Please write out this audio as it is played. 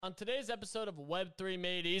On today's episode of Web3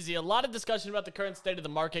 Made Easy, a lot of discussion about the current state of the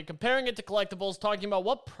market, comparing it to collectibles, talking about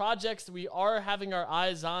what projects we are having our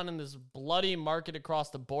eyes on in this bloody market across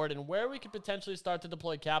the board, and where we could potentially start to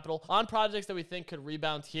deploy capital on projects that we think could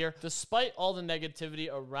rebound here, despite all the negativity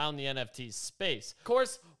around the NFT space. Of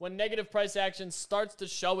course, when negative price action starts to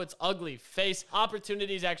show its ugly face,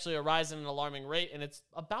 opportunities actually arise at an alarming rate, and it's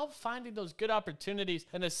about finding those good opportunities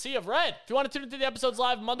in a sea of red. If you want to tune into the episodes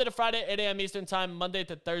live, Monday to Friday, 8 a.m. Eastern Time, Monday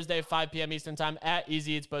to Thursday, 5 p.m. Eastern Time at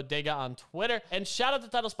Easy Eats Bodega on Twitter. And shout out to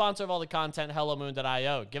the title sponsor of all the content,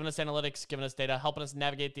 HelloMoon.io, giving us analytics, giving us data, helping us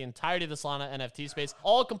navigate the entirety of the Solana NFT space,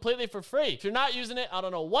 all completely for free. If you're not using it, I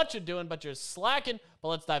don't know what you're doing, but you're slacking. But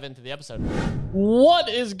let's dive into the episode. What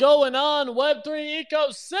is going on, Web3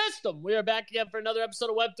 ecosystem? We are back again for another episode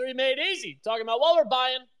of Web3 Made Easy, talking about what we're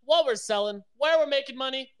buying, what we're selling, where we're making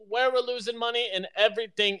money, where we're losing money, and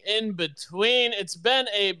everything in between. It's been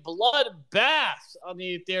a bloodbath on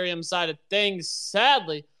the Ethereum side of things,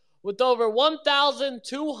 sadly, with over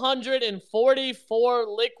 1,244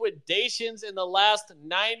 liquidations in the last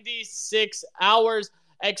 96 hours,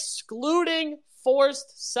 excluding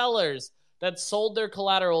forced sellers that sold their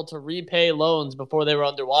collateral to repay loans before they were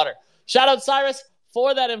underwater. Shout out Cyrus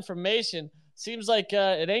for that information. Seems like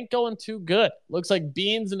it ain't going too good. Looks like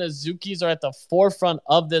Beans and Azukis are at the forefront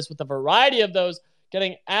of this, with a variety of those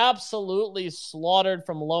getting absolutely slaughtered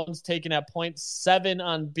from loans taken at 0.7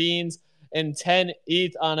 on Beans and 10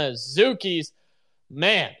 ETH on Azukis.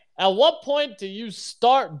 Man, at what point do you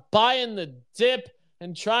start buying the dip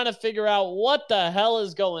and trying to figure out what the hell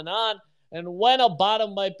is going on and when a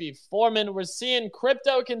bottom might be forming? We're seeing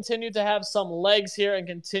crypto continue to have some legs here and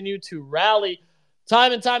continue to rally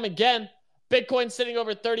time and time again. Bitcoin sitting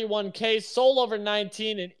over 31K, Sol over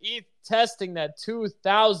 19, and ETH testing that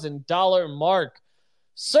 $2,000 mark.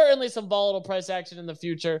 Certainly some volatile price action in the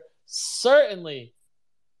future. Certainly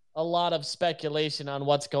a lot of speculation on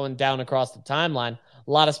what's going down across the timeline.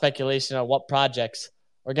 A lot of speculation on what projects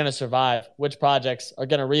are going to survive, which projects are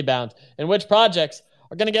going to rebound, and which projects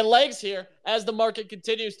are going to get legs here as the market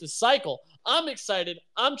continues to cycle. I'm excited.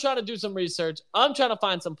 I'm trying to do some research. I'm trying to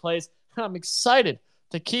find some plays. And I'm excited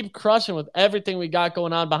to keep crushing with everything we got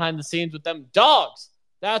going on behind the scenes with them dogs.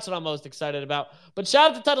 That's what I'm most excited about. But shout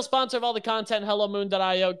out to the title sponsor of all the content,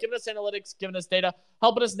 HelloMoon.io, giving us analytics, giving us data,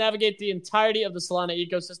 helping us navigate the entirety of the Solana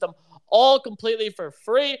ecosystem, all completely for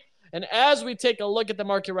free. And as we take a look at the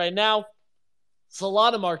market right now,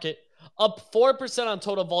 Solana market up 4% on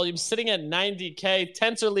total volume, sitting at 90K.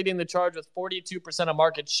 Tensor leading the charge with 42% of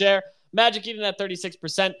market share. Magic Eden at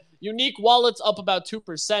 36%. Unique wallets up about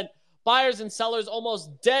 2%. Buyers and sellers almost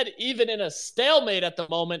dead even in a stalemate at the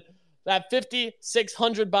moment. That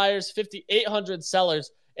 5,600 buyers, 5,800 sellers.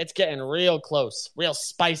 It's getting real close, real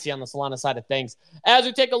spicy on the Solana side of things. As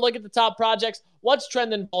we take a look at the top projects, what's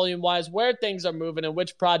trending volume-wise, where things are moving, and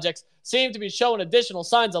which projects seem to be showing additional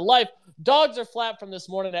signs of life. Dogs are flat from this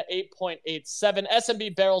morning at 8.87.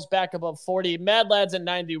 SMB barrels back above 40. Mad Lads at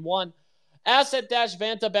 91. Asset Dash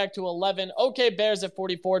Vanta back to 11. OK Bears at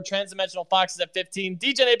 44. Transdimensional Foxes at 15.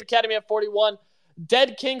 DJ Ape Academy at 41.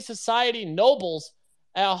 Dead King Society Nobles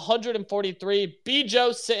at 143.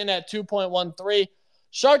 Bijo sitting at 2.13.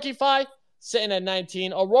 Sharkify sitting at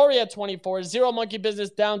 19. Aurora at 24. Zero Monkey Business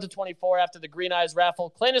down to 24 after the Green Eyes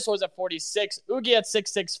raffle. Claynosaurs at 46. Oogie at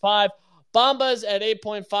 665. Bombas at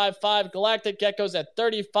 8.55. Galactic Geckos at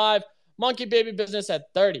 35. Monkey Baby Business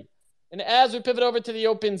at 30. And as we pivot over to the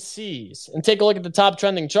open seas and take a look at the top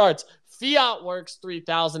trending charts, Fiat Works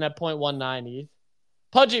 3,000 at 0.19 ETH.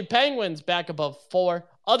 Pudgy Penguins back above 4.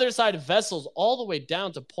 Other side Vessels all the way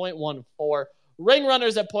down to 0.14. Ring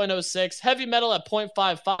Runners at 0.06. Heavy Metal at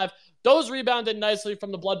 0.55. Those rebounded nicely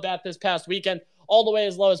from the bloodbath this past weekend, all the way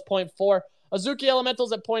as low as 0.4. Azuki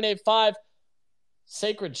Elementals at 0.85.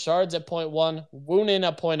 Sacred Shards at 0.1. Woonin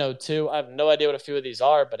at 0.02. I have no idea what a few of these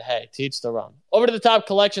are, but hey, teach the run. Over to the top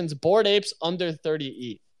collections. Bored Apes under 30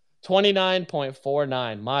 ETH.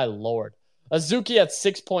 29.49. My lord. Azuki at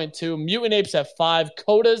 6.2. Mutant Apes at 5.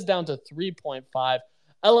 Kodas down to 3.5.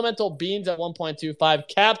 Elemental Beans at 1.25.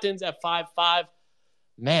 Captains at 5.5.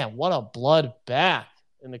 Man, what a bloodbath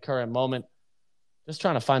in the current moment. Just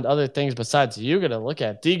trying to find other things besides Yuga to look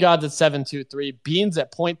at. D-Gods at 7.23. Beans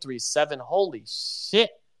at 0.37. Holy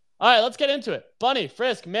shit. All right, let's get into it. Bunny,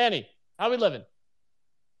 Frisk, Manny, how we living?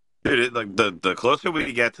 Dude, the closer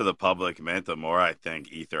we get to the public mint, the more I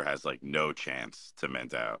think Ether has no chance to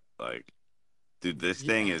mint out. Dude, this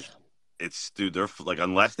thing is, they're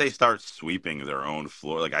unless they start sweeping their own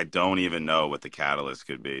floor, I don't even know what the catalyst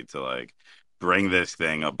could be to bring this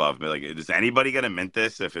thing above me. Is anybody gonna mint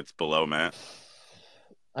this if it's below mint?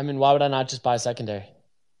 I mean, why would I not just buy secondary?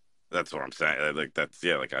 That's what I'm saying. Like that's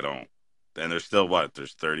yeah. Like I don't. And there's still what?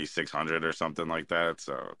 There's 3,600 or something like that.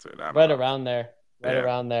 So dude, I don't Right know. around there. Right Yeah.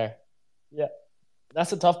 around there. Yeah. That's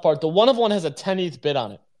the tough part. The one of one has a 10 ETH bid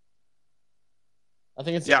on it. I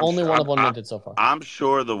think it's the Yeah, I'm only sure. one of one minted so far. I'm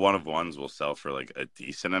sure the one of ones will sell for like a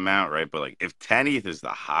decent amount, right? But like if 10 ETH is the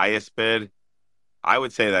highest bid, I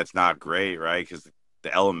would say that's not great, right? Because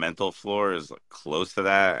the elemental floor is like close to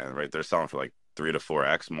that, and right, they're selling for like 3 to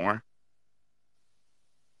 4x more.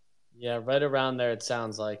 Yeah, right around there it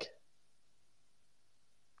sounds like.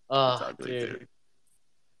 It's Oh, ugly, dude. dude.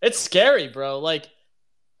 It's scary, bro. Like,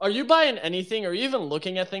 are you buying anything? Are you even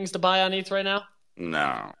looking at things to buy on ETH right now?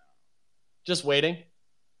 No, Just waiting?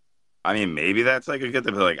 I mean maybe that's like a good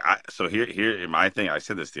thing. But like, so here my thing. I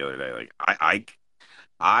said this the other day. Like,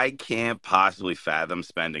 I can't possibly fathom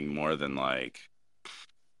spending more than like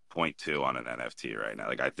point 0.2 on an NFT right now.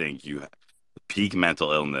 Like, I think you peak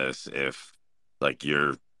mental illness if like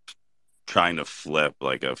you're trying to flip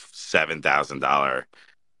like a $7,000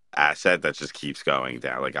 asset that just keeps going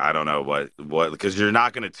down. Like I don't know what because you're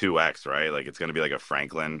not going to 2x, right? Like it's going to be like a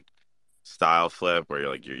Franklin style flip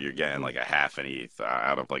where you're getting like a half an ETH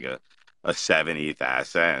out of like a 7 ETH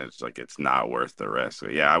asset. And it's like it's not worth the risk. So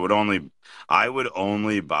yeah, I would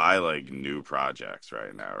only buy like new projects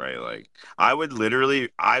right now, right? Like I would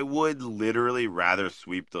literally rather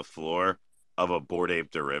sweep the floor of a Bored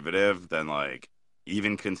Ape derivative than like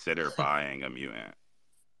even consider buying a mutant,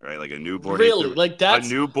 right? Like Really? Like, a that's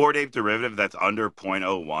new Bored Ape derivative that's under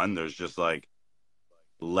 0.01. There's just like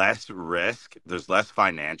less risk, there's less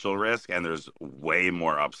financial risk, and there's way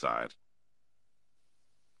more upside.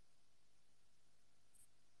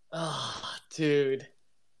 oh, dude.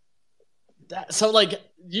 So, like,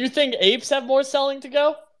 you think apes have more selling to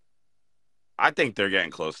go? I think they're getting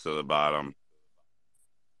close to the bottom.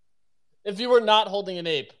 If you were not holding an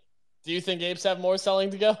ape, do you think apes have more selling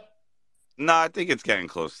to go? No, I think it's getting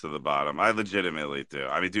close to the bottom. I legitimately do.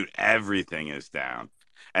 I mean, dude, everything is down.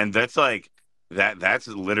 And that's like that's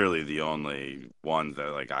literally the only one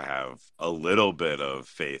that like I have a little bit of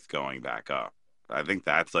faith going back up. I think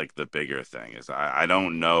that's like the bigger thing is I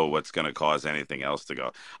don't know what's going to cause anything else to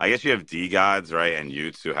go. I guess you have D gods, right, and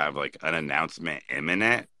Utes who have like an announcement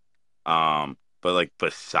imminent. But like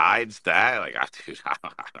besides that, like dude,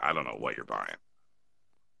 I don't know what you're buying.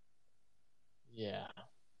 Yeah.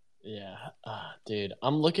 Yeah. Dude,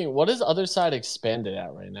 I'm looking. What is other side expanded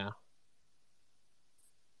at right now?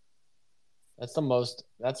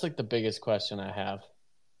 That's like the biggest question I have.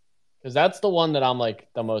 Because that's the one that I'm like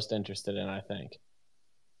the most interested in, I think.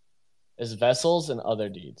 Is vessels and other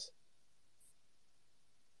deeds.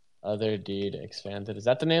 Other deed expanded. Is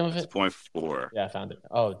that the name of It's it? point 0.4. Yeah, I found it.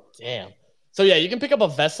 Oh, damn. So yeah, you can pick up a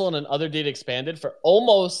vessel and an other deed expanded for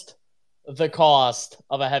almost the cost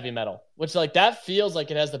of a heavy metal, which like that feels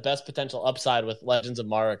like it has the best potential upside with Legends of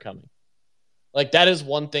Mara coming. Like that is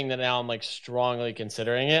one thing that now I'm like strongly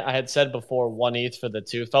considering it. I had said before 1 ETH for the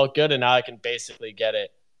 2 felt good, and now I can basically get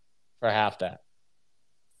it for half that.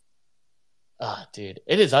 Ah, dude,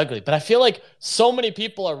 it is ugly. But I feel like so many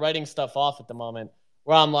people are writing stuff off at the moment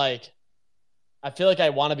where I'm like, I feel like I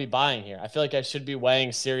want to be buying here. I feel like I should be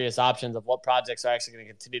weighing serious options of what projects are actually going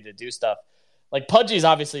to continue to do stuff. Like Pudgies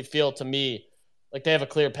obviously feel to me like they have a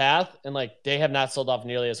clear path and like they have not sold off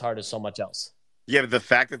nearly as hard as so much else. Yeah, but the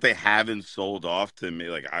fact that they haven't sold off to me,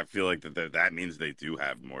 like I feel like that means they do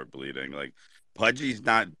have more bleeding. Like Pudgy's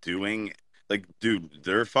not doing like, dude,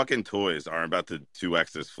 their fucking toys aren't about to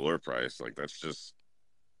 2x this floor price. Like that's just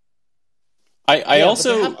I Yeah, but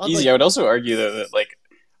they have also like easy. I would also argue though that like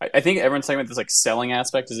I think everyone's talking about this like selling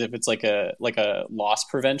aspect as if it's like a loss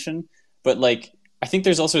prevention, but like I think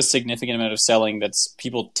there's also a significant amount of selling that's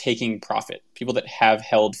people taking profit, people that have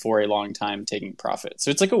held for a long time taking profit.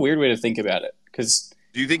 So it's like a weird way to think about it because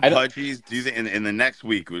do you think I don't Pudgy's do you think in the next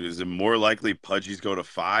week is it more likely Pudgy's go to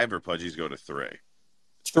 5 or Pudgy's go to 3?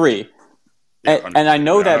 three, Yeah, and I 100%.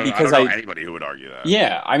 know I that don't, I because don't know I anybody who would argue that.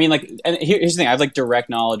 yeah I mean like and here's the thing I have like direct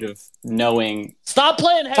knowledge of knowing stop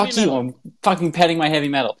playing heavy fuck you metal. I'm fucking petting my heavy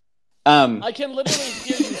metal. I can literally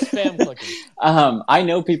hear you spam clicking. I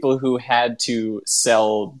know people who had to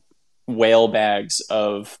sell whale bags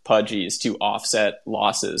of Pudgies to offset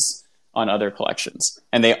losses on other collections.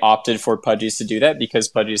 And they opted for Pudgies to do that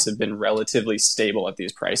because Pudgies have been relatively stable at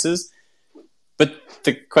these prices. But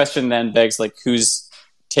the question then begs, like, who's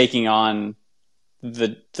taking on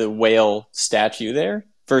the whale statue there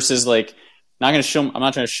versus like I'm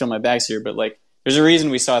not trying to show my bags here, but like there's a reason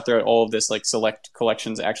we saw throughout all of this like select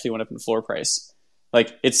collections actually went up in floor price.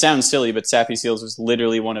 Like it sounds silly, but Sappy Seals was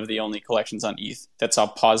literally one of the only collections on ETH that saw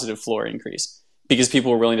positive floor increase because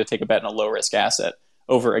people were willing to take a bet on a low risk asset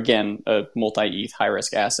over again a multi ETH high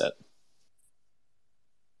risk asset.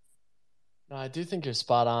 No, I do think you're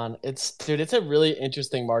spot on. It's a really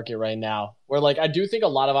interesting market right now where like I do think a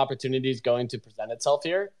lot of opportunity is going to present itself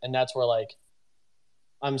here. And that's where like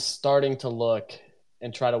I'm starting to look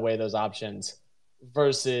and try to weigh those options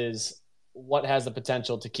versus what has the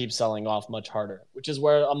potential to keep selling off much harder, which is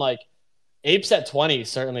where I'm like, apes at 20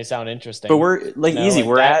 certainly sound interesting. But we're like easy. Like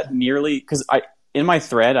we're that. at nearly because in my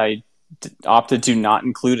thread opted to not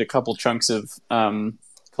include a couple chunks of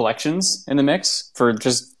collections in the mix for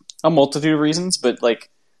just a multitude of reasons. But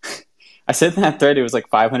like I said in that thread, it was like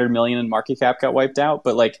 500 million in market cap got wiped out.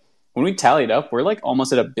 But like when we tallied up, we're like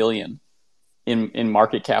almost at $1 billion in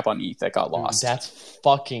market cap on ETH that got lost. Dude, that's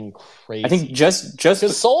fucking crazy. I think just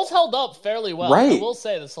because Sol's held up fairly well. Right. I will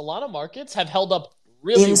say the Solana markets have held up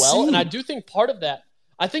really well, and I do think part of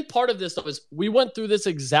this though is we went through this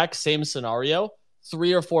exact same scenario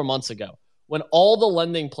 3 or 4 months ago when all the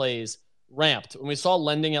lending plays ramped. When we saw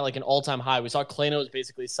lending at like an all-time high, we saw Klanos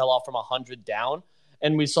basically sell off from 100 down,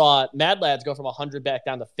 and we saw Mad Lads go from 100 back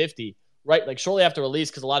down to 50, right? Like shortly after release,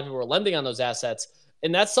 because a lot of people were lending on those assets.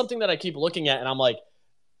 And that's something that I keep looking at, and I'm like,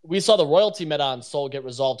 we saw the royalty meta on Sol get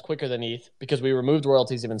resolved quicker than ETH because we removed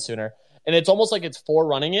royalties even sooner. And it's almost like it's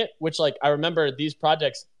forerunning it, which like I remember these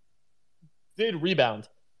projects did rebound.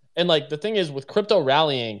 And like the thing is with crypto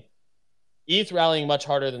rallying, ETH rallying much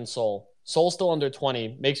harder than Sol. Sol still under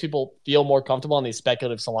 20 makes people feel more comfortable on these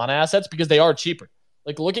speculative Solana assets because they are cheaper.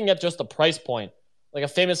 Like looking at just the price point, like a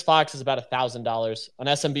famous Fox is about $1,000. An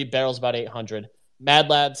SMB barrel is about 800. Mad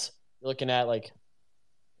Lads, you're looking at like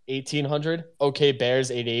 1,800. Okay,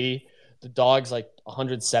 Bears 880. The Dogs like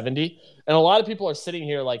 170. And a lot of people are sitting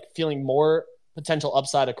here like feeling more potential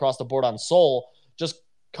upside across the board on Sol just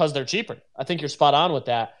because they're cheaper. I think you're spot on with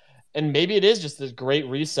that. And maybe it is just this great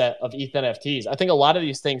reset of ETH NFTs. I think a lot of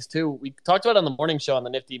these things too, we talked about on the morning show, on the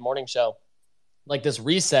Nifty morning show, like this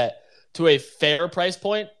reset to a fair price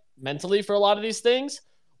point mentally for a lot of these things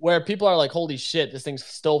where people are like, holy shit, this thing's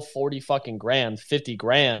still 40 fucking grand, 50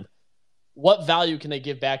 grand. What value can they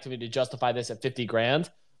give back to me to justify this at 50 grand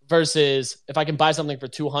versus if I can buy something for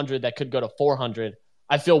 200 that could go to 400,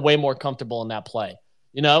 I feel way more comfortable in that play,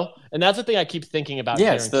 you know? And that's the thing I keep thinking about.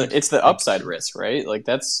 Yeah, it's the upside risk, right? Like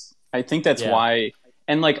I think that's why.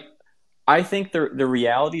 And like, I think the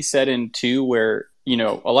reality set in too, where, you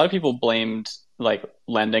know, a lot of people blamed like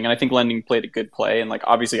lending, and I think lending played a good play. And like,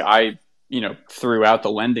 obviously I, you know, threw out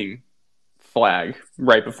the lending flag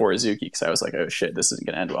right before Azuki because I was like, oh shit, this isn't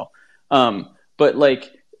going to end well. But like,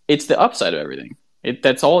 it's the upside of everything.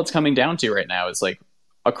 That's all it's coming down to right now is like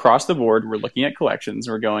across the board, we're looking at collections.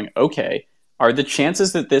 We're going, okay, are the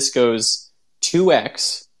chances that this goes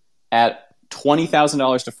 2x at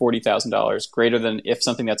 $20,000 to $40,000 greater than if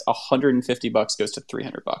something that's $150 goes to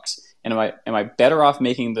 $300? And am I better off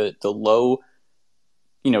making the low,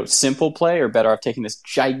 you know, simple play, or better off taking this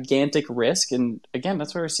gigantic risk? And again,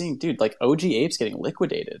 that's what we're seeing, dude. Like OG Apes getting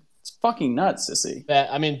liquidated. It's fucking nuts to see.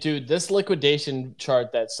 I mean, dude, this liquidation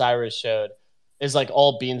chart that Cyrus showed is like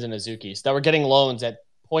all beans and Azukis that were getting loans at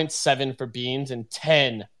 0.7 for beans and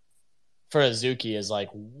 10 for Azuki is like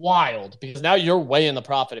wild, because now you're way in the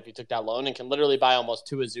profit if you took that loan and can literally buy almost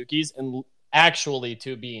 2 Azukis and actually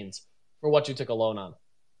 2 beans for what you took a loan on.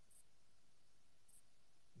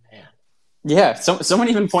 Man. Yeah, someone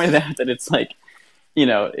even pointed out that it's like, you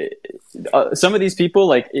know, some of these people,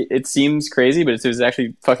 like, it seems crazy, but it was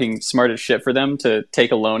actually fucking smart as shit for them to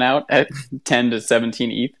take a loan out at 10 to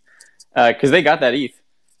 17 ETH because they got that ETH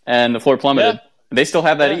and the floor plummeted. Yeah. They still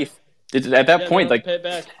have that ETH. At that point, like, pay it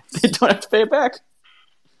back. They don't have to pay it back.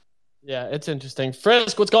 Yeah, it's interesting.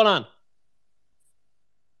 Frisk, what's going on?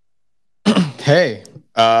 Hey,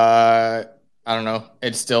 I don't know.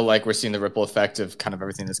 It's still like we're seeing the ripple effect of kind of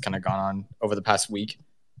everything that's kind of gone on over the past week.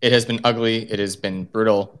 It has been ugly. It has been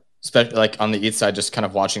brutal, especially like on the ETH side, just kind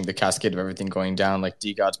of watching the cascade of everything going down, like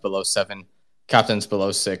DGOD's below 7, Captain's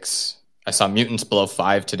below 6. I saw Mutants below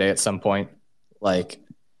 5 today at some point. Like,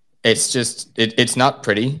 it's just, it's not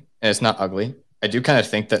pretty and it's not ugly. I do kind of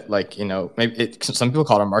think that, like, you know, maybe some people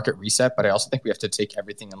call it a market reset, but I also think we have to take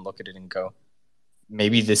everything and look at it and go,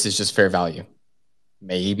 maybe this is just fair value.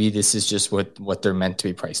 Maybe this is just what they're meant to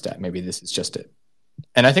be priced at. Maybe this is just it.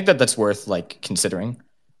 And I think that that's worth, like, considering.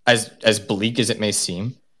 As bleak as it may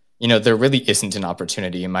seem, you know, there really isn't an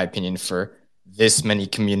opportunity, in my opinion, for this many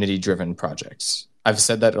community-driven projects. I've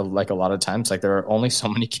said that like a lot of times. Like, there are only so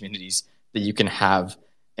many communities that you can have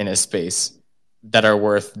in a space that are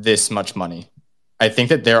worth this much money. I think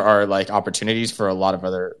that there are, like, opportunities for a lot of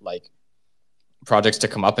other, like, projects to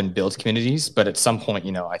come up and build communities, but at some point,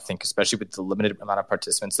 you know, I think especially with the limited amount of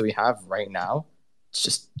participants that we have right now,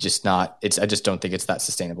 it's just not. I just don't think it's that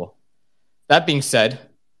sustainable. That being said,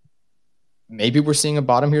 maybe we're seeing a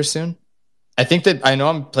bottom here soon. I think that I know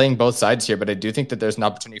I'm playing both sides here, but I do think that there's an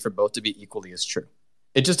opportunity for both to be equally as true.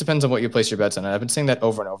 It just depends on what you place your bets on. And I've been saying that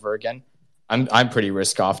over and over again. I'm pretty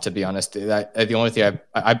risk off, to be honest. The only thing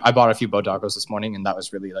I bought a few Bodaggos this morning, and that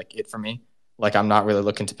was really like it for me. Like, I'm not really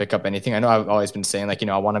looking to pick up anything. I know I've always been saying, like,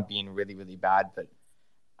 I want to be in really, really bad, but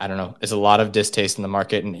I don't know. There's a lot of distaste in the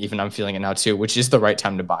market, and even I'm feeling it now too, which is the right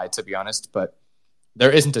time to buy, to be honest. But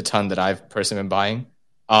there isn't a ton that I've personally been buying,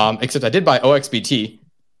 except I did buy OXBT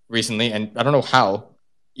recently, and I don't know how.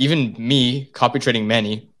 Even me copy trading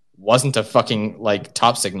Manny wasn't a fucking like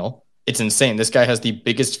top signal. It's insane. This guy has the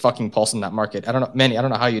biggest fucking pulse in that market. I don't know, Manny. I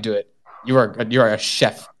don't know how you do it. You are a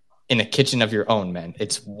chef in a kitchen of your own, man.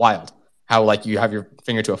 It's wild how like you have your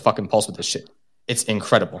finger to a fucking pulse with this shit. It's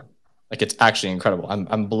incredible. Like, it's actually incredible.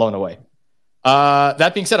 I'm blown away.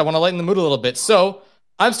 That being said, I want to lighten the mood a little bit. So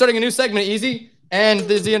I'm starting a new segment, Easy, and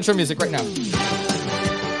there's the intro music right now.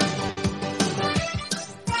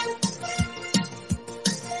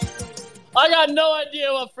 I got no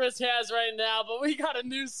idea what Frisk has right now, but we got a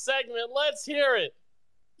new segment. Let's hear it.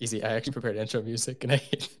 Easy, I actually prepared intro music, and I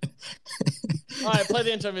hate it. All right, play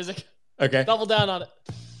the intro music. Okay. Double down on it.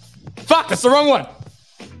 Fuck, that's the wrong one.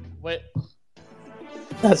 Wait.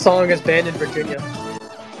 That song is banned in Virginia.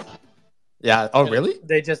 Yeah. Oh, really?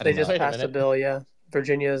 They just Wait a passed a minute. bill. Yeah,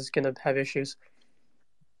 Virginia's gonna have issues.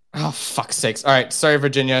 Oh, fuck's sakes. All right. Sorry,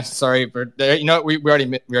 Virginia. Sorry. You know what? We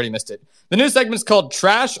already missed it. The new segment's called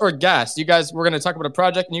Trash or Gas. You guys, we're going to talk about a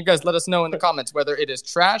project, and you guys let us know in the comments whether it is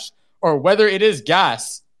trash or whether it is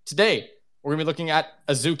gas. Today, we're going to be looking at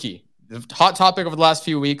Azuki, the hot topic over the last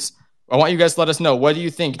few weeks. I want you guys to let us know. What do you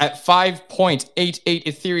think? At 5.88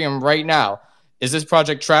 Ethereum right now, is this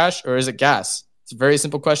project trash or is it gas? It's a very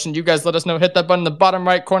simple question. You guys let us know. Hit that button in the bottom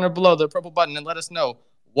right corner below, the purple button, and let us know.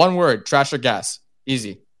 One word, trash or gas.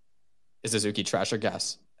 Easy. Is Azuki trash or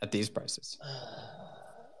gas at these prices?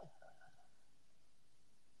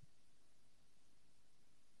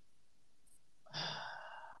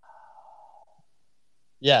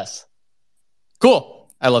 Yes.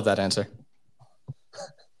 Cool. I love that answer.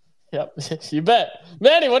 Yep. You bet.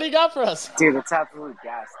 Manny, what do you got for us? Dude, it's absolute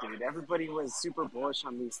gas, dude. Everybody was super bullish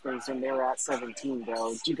on these things when they were at 17,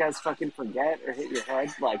 bro. Did you guys fucking forget or hit your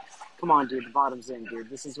head? Like, come on, dude, the bottom's in,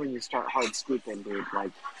 dude. This is when you start hard scooping, dude.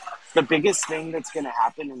 Like, the biggest thing that's going to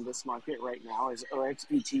happen in this market right now is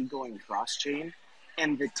OXBT going cross-chain,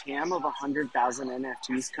 and the TAM of 100,000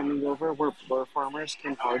 NFTs coming over where blur farmers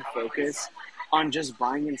can hard focus on just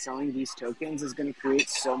buying and selling these tokens is going to create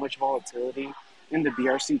so much volatility in the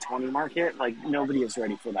BRC20 market. Like, nobody is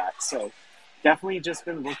ready for that. So definitely just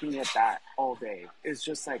been looking at that all day. It's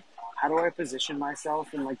just like, how do I position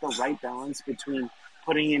myself in like the right balance between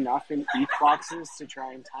putting enough in ETH boxes to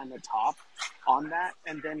try and time a top on that,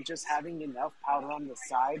 and then just having enough powder on the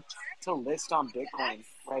side to list on Bitcoin,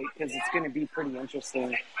 right? Because it's going to be pretty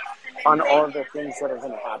interesting on all of the things that are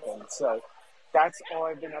going to happen. So that's all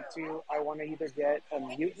I've been up to. I want to either get a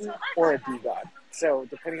mutant or a D-God. So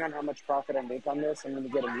depending on how much profit I make on this, I'm going to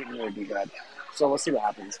get a mutant or a D-God. So we'll see what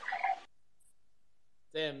happens.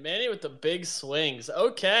 Damn, Manny with the big swings.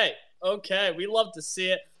 Okay. We love to see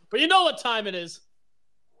it. But you know what time it is.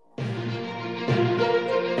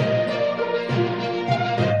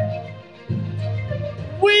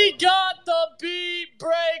 We got the beat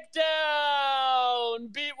breakdown.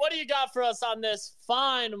 Beat, what do you got for us on this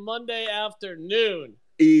fine Monday afternoon?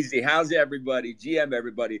 Easy. How's everybody? GM,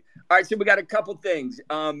 everybody. All right, so we got a couple things.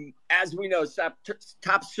 As we know,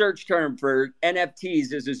 top search term for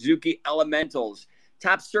NFTs is Azuki Elementals.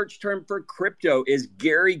 Top search term for crypto is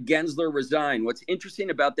Gary Gensler resign. What's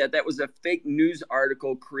interesting about that was a fake news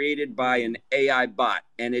article created by an AI bot,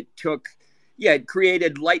 and it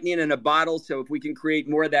created lightning in a bottle. So if we can create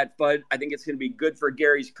more of that FUD, I think it's going to be good for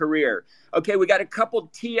Gary's career. Okay, we got a couple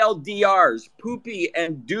TLDRs. Poopy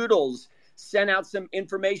and Doodles sent out some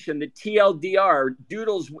information. The TLDR,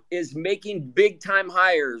 Doodles is making big-time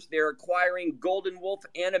hires. They're acquiring Golden Wolf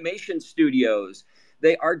Animation Studios.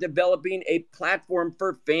 They are developing a platform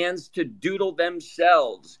for fans to doodle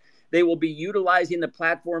themselves. They will be utilizing the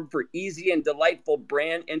platform for easy and delightful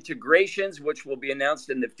brand integrations, which will be announced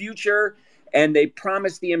in the future. And they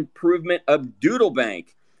promise the improvement of Doodle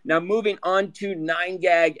Bank. Now, moving on to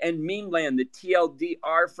 9gag and Memeland, the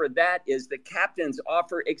TLDR for that is the captains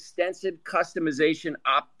offer extensive customization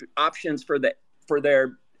options for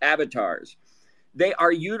their avatars. They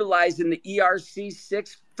are utilizing the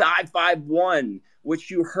ERC-6551,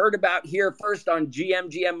 which you heard about here first on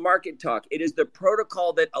GM Market Talk. It is the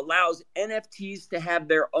protocol that allows NFTs to have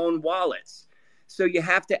their own wallets. So you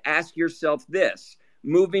have to ask yourself this.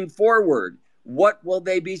 Moving forward, What will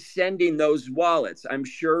they be sending those wallets? I'm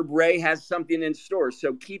sure Ray has something in store.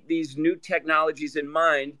 So keep these new technologies in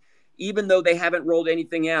mind, even though they haven't rolled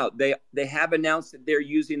anything out. They have announced that they're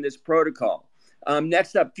using this protocol.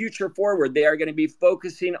 Next up, Future Forward. They are going to be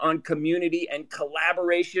focusing on community and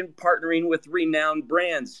collaboration, partnering with renowned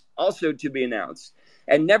brands, also to be announced.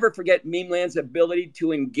 And never forget Memeland's ability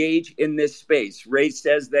to engage in this space. Ray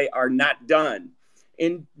says they are not done.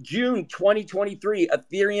 In June 2023,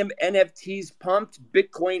 Ethereum NFTs pumped,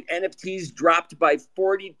 Bitcoin NFTs dropped by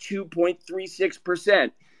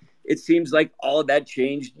 42.36%. It seems like all of that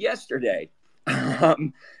changed yesterday.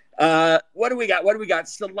 What do we got?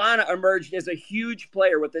 Solana emerged as a huge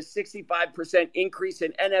player with a 65% increase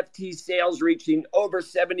in NFT sales, reaching over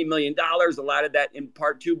 $70 million. A lot of that in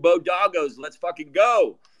part to Bodoggos. Let's fucking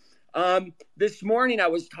go. This morning, I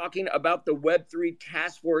was talking about the Web3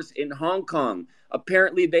 task force in Hong Kong.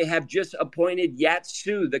 Apparently, they have just appointed Yat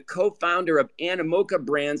Su, the co-founder of Animoca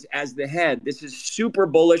Brands, as the head. This is super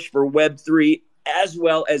bullish for Web3 as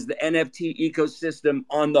well as the NFT ecosystem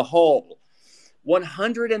on the whole.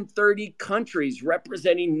 130 countries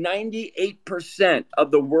representing 98%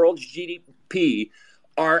 of the world's GDP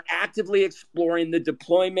are actively exploring the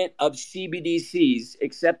deployment of CBDCs,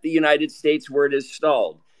 except the United States, where it is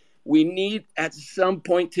stalled. We need at some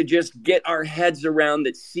point to just get our heads around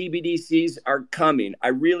that CBDCs are coming. I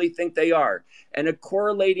really think they are. And a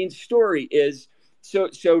correlating story is, so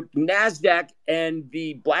NASDAQ and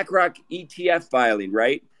the BlackRock ETF filing,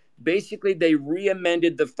 right? Basically, they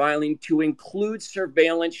re-amended the filing to include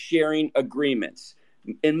surveillance sharing agreements.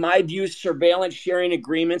 In my view, surveillance sharing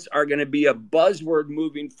agreements are going to be a buzzword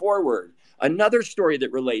moving forward. Another story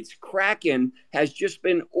that relates, Kraken has just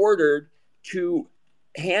been ordered to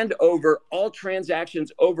hand over all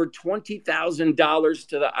transactions over $20,000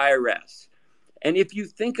 to the IRS. And if you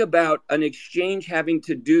think about an exchange having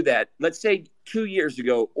to do that, let's say 2 years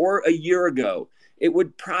ago or a year ago, it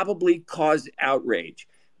would probably cause outrage.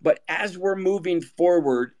 But as we're moving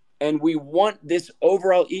forward and we want this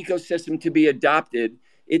overall ecosystem to be adopted,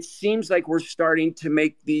 it seems like we're starting to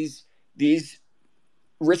make these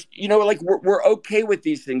like we're okay with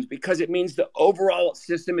these things because it means the overall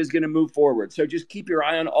system is going to move forward. So just keep your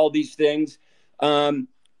eye on all these things.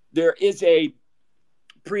 There is a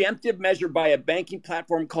preemptive measure by a banking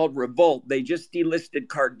platform called Revolt. They just delisted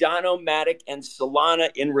Cardano, Matic, and Solana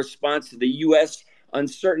in response to the U.S.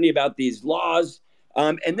 uncertainty about these laws.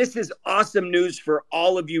 And this is awesome news for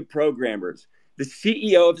all of you programmers. The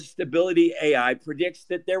CEO of Stability AI predicts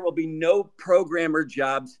that there will be no programmer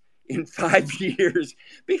jobs in 5 years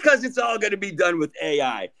because it's all going to be done with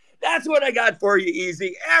AI. That's what I got for you,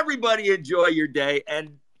 Easy. Everybody enjoy your day.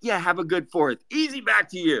 And yeah, have a good 4th. Easy, back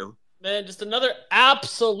to you. Man, just another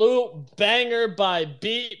absolute banger by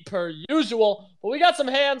beat per usual. But we got some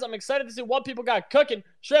hands. I'm excited to see what people got cooking.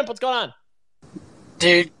 Shrimp, what's going on?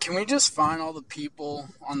 Dude, can we just find all the people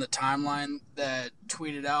on the timeline that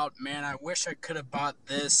tweeted out, man, I wish I could have bought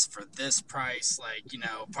this for this price,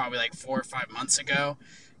 probably 4 or 5 months ago,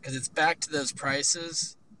 because it's back to those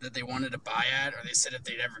prices that they wanted to buy at, or they said if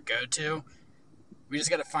they'd ever go to. We just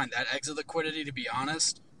got to find that exit liquidity, to be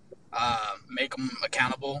honest. Make them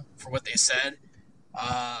accountable for what they said.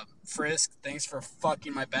 Frisk, thanks for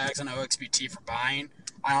fucking my bags on OXBT for buying.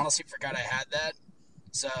 I honestly forgot I had that.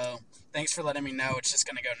 So thanks for letting me know. It's just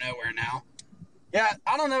going to go nowhere now. Yeah,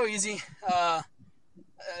 I don't know, Easy.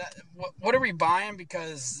 What are we buying?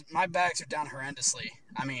 Because my bags are down horrendously.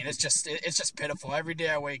 I mean, it's just pitiful. Every day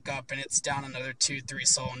I wake up and it's down another 2-3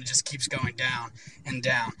 SOL, and it just keeps going down and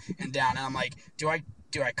down and down. And I'm like, do I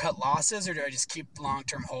cut losses, or do I just keep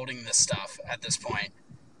long-term holding this stuff at this point?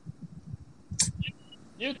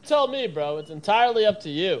 You tell me, bro. It's entirely up to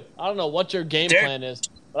you. I don't know what your game plan is,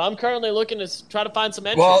 but I'm currently looking to try to find some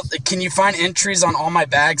entries. Well, can you find entries on all my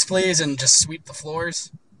bags, please, and just sweep the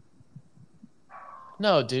floors?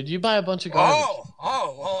 No, dude. You buy a bunch of garbage.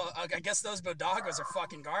 Well, I guess those bodaggos are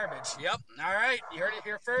fucking garbage. Yep. All right. You heard it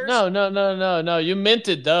here first. No. You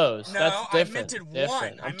minted those. No, That's different. I minted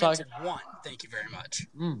one. I minted one. Thank you very much.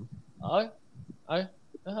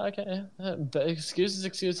 Okay.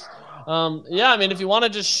 Excuses. Yeah, I mean, if you want to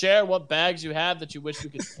just share what bags you have that you wish you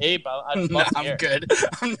could tape, I'd love to hear. I'm good.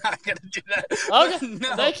 I'm not going to do that. Okay.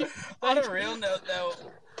 No. Thank you. On a real note, though.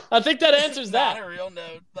 I think that answers that. On a real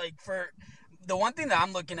note, for the one thing that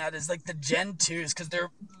I'm looking at is the Gen 2s, because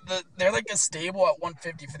they're a stable at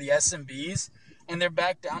 150 for the SMBs, and they're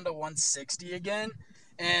back down to 160 again.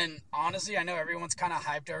 And honestly, I know everyone's kind of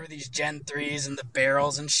hyped over these Gen 3s and the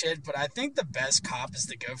barrels and shit, but I think the best cop is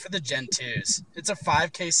to go for the Gen 2s. It's a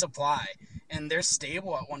 5K supply, and they're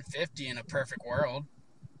stable at 150 in a perfect world.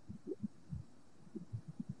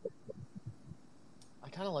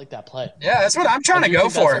 kind of like that play. Yeah, that's what I'm trying to go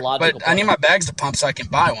for. But I need my bags to pump so I can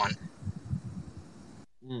buy one.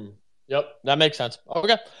 Yep, that makes sense.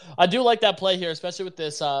 Okay. I do like that play here, especially with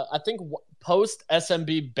this, I think, post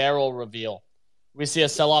SMB barrel reveal. We see a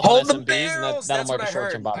sell-off on SMBs, and that'll mark a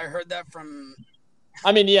short-term bottom. I heard that from...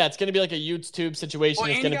 I mean, yeah, it's going to be like a YouTube situation.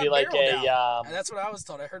 Well, it's going to be like a... and that's what I was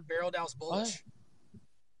told. I heard Barrel Dow's bullish.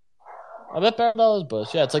 I bet Barrel Dow is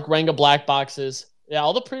bullish. Yeah, it's like Ranga black boxes. Yeah,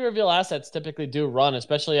 all the pre-reveal assets typically do run,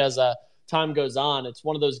 especially as time goes on. It's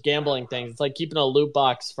one of those gambling things. It's like keeping a loot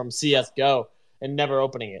box from CSGO and never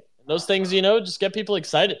opening it. Those things, just get people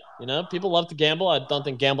excited. People love to gamble. I don't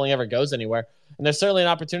think gambling ever goes anywhere. And there's certainly an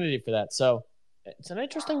opportunity for that. So it's an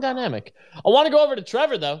interesting dynamic. I want to go over to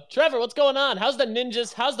Trevor, though. Trevor, what's going on? How's the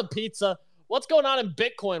ninjas? How's the pizza? What's going on in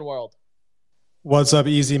Bitcoin world? What's up,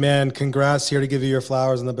 Easy Man? Congrats, here to give you your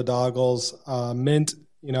flowers and the bedoggles. Mint,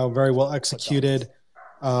 very well executed.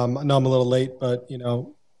 I know I'm a little late, but,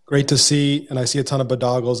 great to see. And I see a ton of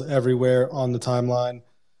bedoggles everywhere on the timeline.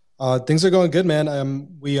 Things are going good,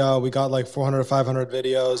 man. We got like 400 or 500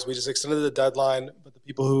 videos. We just extended the deadline, but the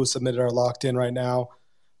people who submitted are locked in right now.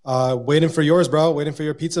 Waiting for yours, bro. Waiting for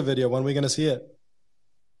your pizza video. When are we going to see it?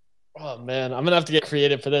 Oh, man. I'm going to have to get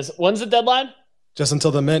creative for this. When's the deadline? Just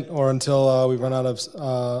until the mint or until we run out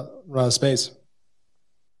of space.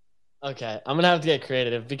 Okay. I'm going to have to get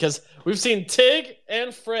creative because we've seen Tig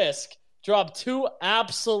and Frisk drop 2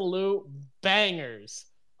 absolute bangers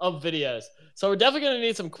of videos. So we're definitely going to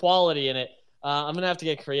need some quality in it. I'm going to have to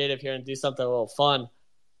get creative here and do something a little fun.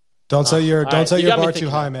 Don't set your bar too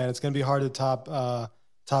high, man. It's going to be hard to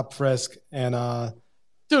top Frisk. And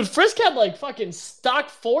dude, Frisk had like fucking stock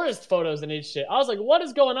forest photos and each shit. I was like, what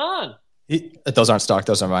is going on? Those aren't stock.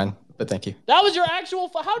 Those are mine. But thank you. That was your actual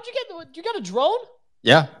how'd you get you got a drone?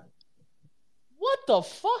 Yeah. What the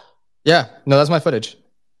fuck? Yeah. No, that's my footage.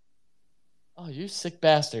 Oh, you sick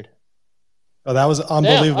bastard. Oh, that was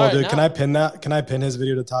unbelievable, right, dude. now. Can I pin that? Can I pin his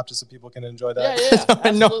video to top just so people can enjoy that? Yeah.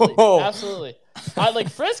 Absolutely. No. Absolutely.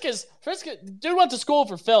 Frisk, dude went to school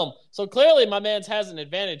for film. So clearly my man's has an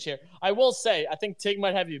advantage here. I will say, I think Tig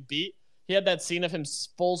might have you beat. He had that scene of him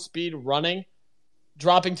full speed running,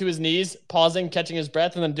 dropping to his knees, pausing, catching his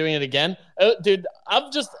breath, and then doing it again. Dude,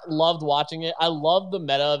 I've just loved watching it. I love the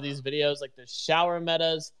meta of these videos. Like the shower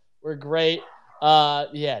metas were great.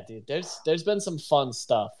 Yeah, dude, there's been some fun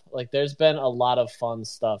stuff. Like there's been a lot of fun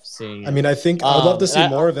stuff seeing it. I mean, I think I'd love to see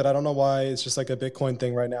more of it. I don't know why it's just like a Bitcoin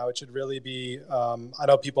thing right now. It should really be, I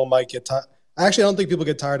know people might get tired. Actually, I don't think people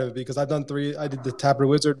get tired of it because I've done 3. I did the Tapper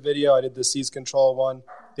Wizard video. I did the Seize Control one.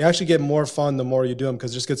 They actually get more fun the more you do them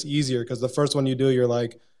because it just gets easier. Because the first one you do, you're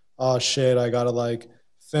like, oh shit, I got to like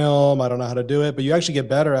film. I don't know how to do it. But you actually get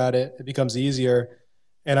better at it. It becomes easier.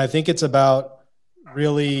 And I think it's about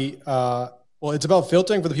really, it's about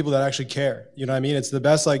filtering for the people that actually care. You know what I mean? It's the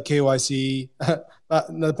best like KYC.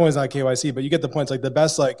 The point is not KYC, but you get the point. It's like the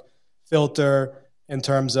best like filter in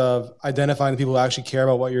terms of identifying the people who actually care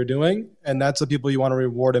about what you're doing. And that's the people you want to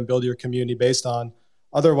reward and build your community based on.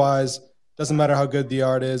 Otherwise, doesn't matter how good the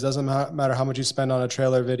art is, doesn't matter how much you spend on a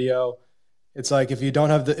trailer video. It's like if you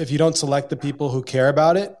don't select the people who care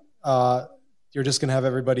about it, you're just gonna have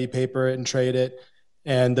everybody paper it and trade it.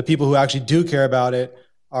 And the people who actually do care about it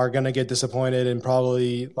are gonna get disappointed and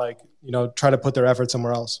probably try to put their effort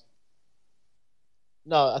somewhere else.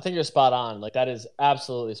 No, I think you're spot on. Like that is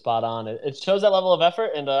absolutely spot on. It shows that level of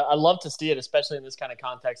effort, and I love to see it, especially in this kind of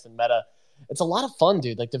context and meta. It's a lot of fun,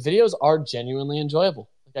 dude. Like the videos are genuinely enjoyable.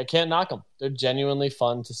 Like I can't knock them. They're genuinely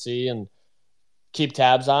fun to see and keep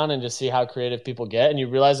tabs on, and just see how creative people get. And you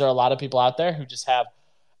realize there are a lot of people out there who just have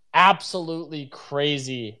absolutely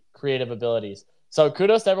crazy creative abilities. So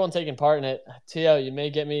kudos to everyone taking part in it. Tio, you may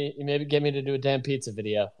get me to do a damn pizza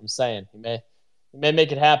video. I'm saying you may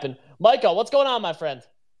make it happen. Michael, what's going on, my friend?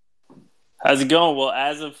 How's it going? Well,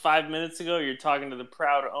 as of 5 minutes ago, you're talking to the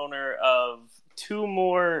proud owner of 2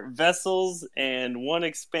 more vessels and 1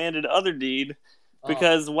 expanded other deed.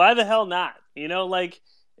 Because why the hell not? You know, like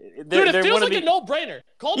dude, it feels like a no-brainer.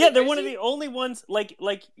 They're one of the only ones. Like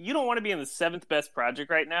you don't want to be in the 7th best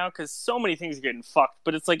project right now because so many things are getting fucked.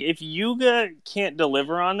 But it's like if Yuga can't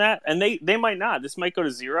deliver on that, and they might not. This might go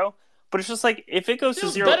to 0. But it's just like if it goes to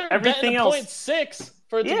 0, everything else 0.6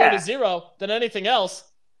 for it to go to 0 than anything else.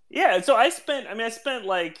 Yeah, so I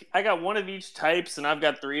got 1 of each types, and I've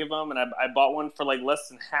got 3 of them, and I bought one for like less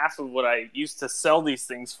than half of what I used to sell these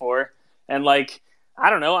things for, and like I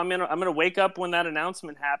don't know, I'm gonna wake up when that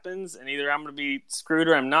announcement happens, and either I'm gonna be screwed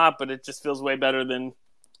or I'm not, but it just feels way better than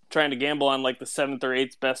trying to gamble on like the 7th or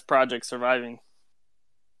 8th best project surviving.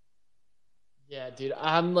 Yeah, dude,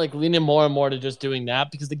 I'm like leaning more and more to just doing that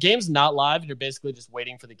because the game's not live, and you're basically just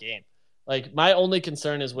waiting for the game. Like, my only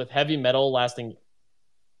concern is with heavy metal lasting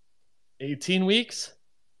 18 weeks,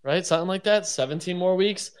 right? Something like that, 17 more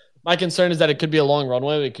weeks. My concern is that it could be a long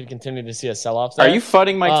runway. We could continue to see a sell-off there. Are you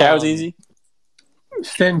fudding my cows easy?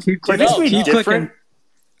 Finn, keep Could clicking. this be Keep different? clicking.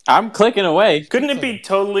 I'm clicking away. Couldn't it be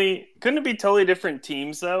totally different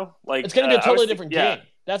teams though? Like It's going to be a I totally was thi- different yeah. game.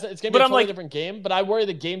 It's going to be But a I'm totally like- different game, but I worry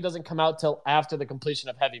the game doesn't come out till after the completion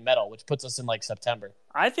of heavy metal, which puts us in like September.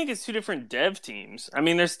 I think it's two different dev teams. I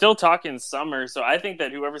mean, they're still talking summer, so I think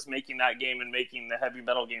that whoever's making that game and making the heavy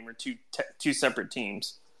metal game are two separate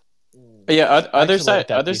teams. But yeah, other actually like side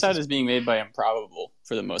that thesis. is being made by Improbable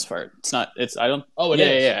for the most part. It's not. It's I don't. Oh, it yeah,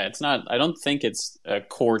 is. yeah. It's not. I don't think it's a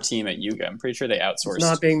core team at Yuga. I'm pretty sure they outsourced. It's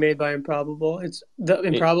not being made by Improbable.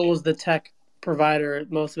 Improbable is the tech provider.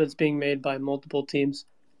 Most of it's being made by multiple teams.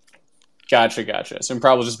 Gotcha. So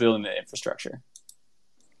Improbable's just building the infrastructure.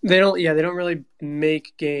 They don't really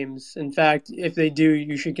make games. In fact, if they do,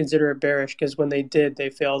 you should consider it bearish because when they did, they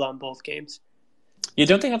failed on both games. You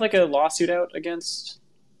don't think have like a lawsuit out against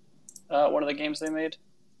one of the games they made?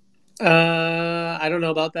 I don't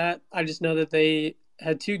know about that. I just know that they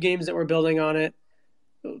had two games that were building on it.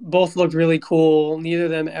 Both looked really cool. Neither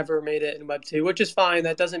of them ever made it in Web2, which is fine.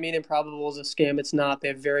 That doesn't mean Improbable is a scam. It's not. They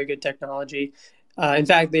have very good technology. In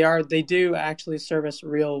fact, they do actually service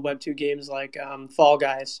real Web2 games like Fall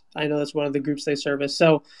Guys. I know that's one of the groups they service.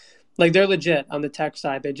 So, like, they're legit on the tech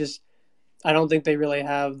side. I don't think they really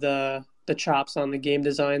have the chops on the game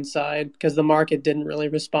design side because the market didn't really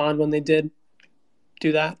respond when they did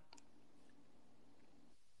do that.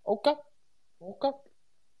 Okay.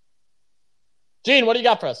 Gene, what do you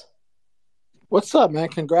got for us? What's up, man?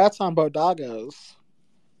 Congrats on Bodagos.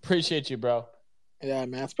 Appreciate you, bro. Yeah,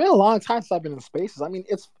 man. It's been a long time since I've been in spaces. I mean,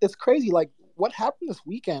 it's crazy. Like, what happened this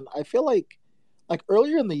weekend? I feel like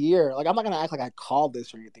earlier in the year, like, I'm not gonna act like I called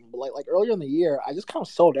this or anything, but like earlier in the year, I just kind of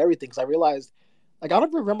sold everything because I realized, like, I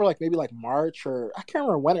don't remember, like, maybe like March or I can't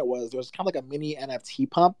remember when it was. There was kind of like a mini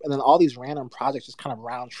NFT pump, and then all these random projects just kind of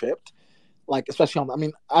round tripped. Like,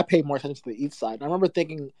 especially I paid more attention to the ETH side. And I remember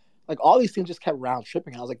thinking, like, all these things just kept round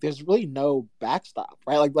tripping. And I was like, there's really no backstop,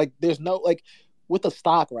 right? Like there's no, like, with the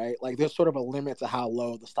stock, right? Like, there's sort of a limit to how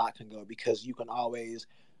low the stock can go because you can always,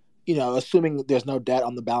 assuming there's no debt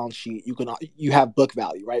on the balance sheet, you have book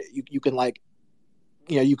value, right? You can, like,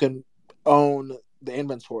 you can own the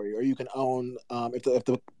inventory, or you can own if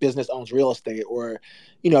the business owns real estate, or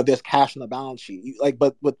there's cash on the balance sheet.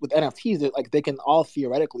 But with NFTs, like, they can all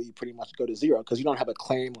theoretically pretty much go to zero because you don't have a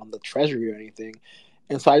claim on the treasury or anything.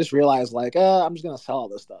 And so I just realized, like, I'm just gonna sell all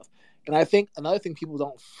this stuff. And I think another thing people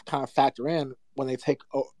don't kind of factor in when they take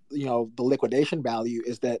the liquidation value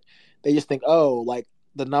is that they just think, like,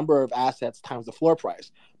 the number of assets times the floor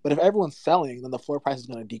price. But if everyone's selling, then the floor price is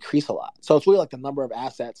going to decrease a lot. So it's really like the number of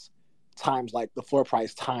assets times, like, the floor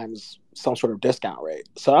price times some sort of discount rate.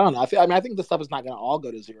 So I don't know. I think this stuff is not going to all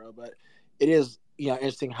go to zero, but it is,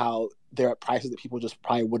 interesting how they're at prices that people just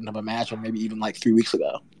probably wouldn't have imagined maybe even like 3 weeks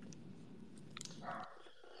ago.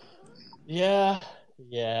 Yeah.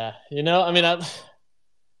 I mean,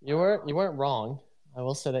 you weren't wrong. I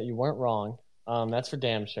will say that you weren't wrong. That's for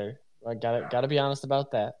damn sure. I gotta be honest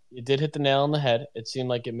about that. You did hit the nail on the head. It seemed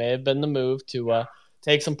like it may have been the move to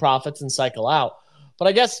take some profits and cycle out. But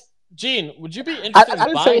I guess, Gene, would you be interested I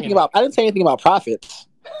didn't say anything about profits.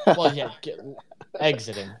 Well, yeah,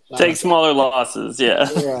 exiting. Take smaller losses, yeah.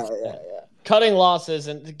 Yeah. Cutting losses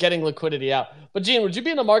and getting liquidity out. But, Gene, would you be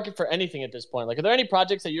in the market for anything at this point? Like, are there any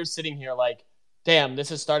projects that you're sitting here like, damn, this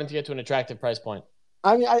is starting to get to an attractive price point?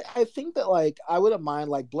 I mean, I think that, like, I wouldn't mind,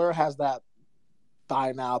 like, Blur has that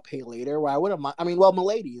buy now, pay later, where I wouldn't mind. I mean, well,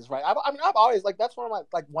 Miladies, right? I've always, like, that's one of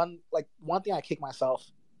my, one thing I kick myself,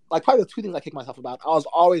 like, probably the two things I kick myself about. I was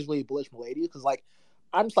always really bullish Miladies because, like,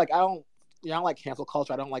 I'm just, like, I don't like cancel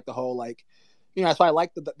culture. I don't like the whole, like, so I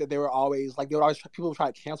like that they were always, like, people would try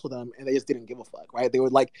to cancel them and they just didn't give a fuck, right? They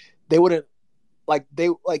wouldn't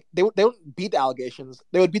beat the allegations.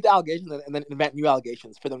 They would beat the allegations and then invent new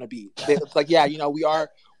allegations for them to beat. It's like, yeah,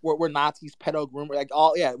 we're Nazis, pedo groomer, like,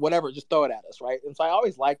 all, yeah, whatever, just throw it at us, right? And so I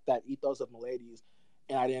always liked that ethos of Miladies,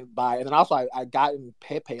 and I didn't buy. And then also I got in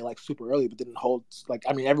Pepe like super early, but didn't hold. Like,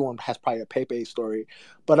 I mean, everyone has probably a Pepe story,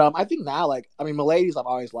 but I think now, like, I mean, Miladies I've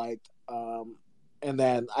always liked. And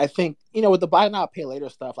then I think, with the buy now, pay later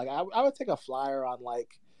stuff, like, I would take a flyer on,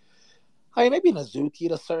 like, I mean, maybe Nazuki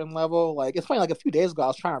at a certain level. Like, it's funny, like, a few days ago, I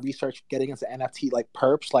was trying to research getting into NFT, like,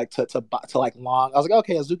 perps, like, to like, long. I was like,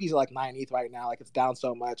 okay, Azuki's at, like, 9 ETH right now. Like, it's down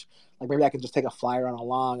so much. Like, maybe I can just take a flyer on a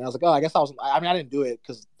long. And I was like, I didn't do it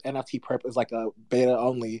because NFT perp is, like, a beta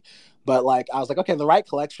only. But, like, I was like, okay, the right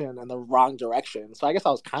collection and the wrong direction. So I guess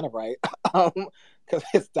I was kind of right because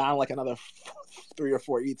it's down, like, another 3 or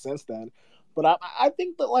 4 ETH since then. But I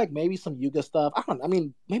think that like maybe some Yuga stuff. I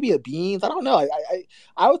mean, maybe a beans. I don't know.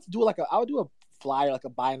 I would do I would do a flyer, like a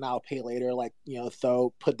buy now, pay later, like,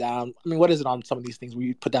 put down. I mean, what is it on some of these things where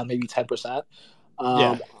you put down maybe 10%?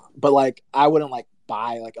 Yeah. But like I wouldn't like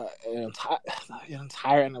buy like an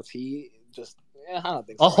entire NFT. Just I don't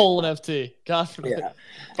think so. A whole NFT. God forbid. Yeah.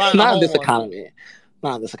 Fine, Not in a this whole one. economy.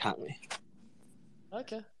 Not in this economy.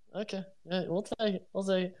 Okay. Yeah, we'll take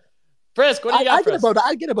it. Frisk, what do you got for us?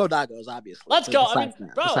 I'd get a Bodagos, obviously. Let's go. I mean,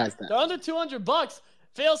 That, bro, besides that. they're under $200.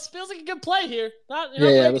 Feels like a good play here. Not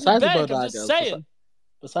Besides the bank, I'm just saying.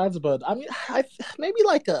 Besides the Bod, I mean, maybe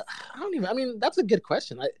like I mean, that's a good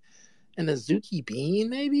question. An Azuki Bean,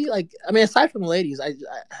 maybe. Like, I mean, aside from the ladies, I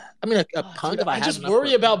mean, a punk. Dude, I just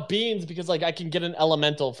worry about beans because like I can get an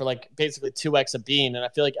elemental for like basically 2x a bean, and I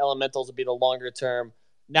feel like elementals would be the longer term.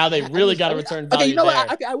 Now they really got to return value. Okay, you know there.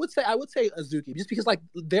 what? I would say Azuki, just because like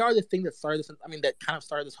they are the thing that started this. I mean, that kind of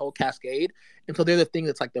started this whole cascade, and so they're the thing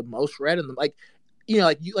that's like the most read, and like,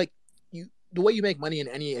 the way you make money in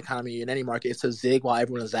any economy, in any market, is to zig while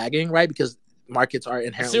everyone is zagging, right? Because markets are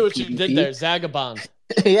inherently. I see what PvP. you did there, Zagabond.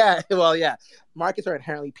 Yeah, well, yeah, markets are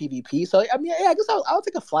inherently PvP. So I mean, yeah, I guess I'll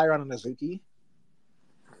take a flyer on an Azuki.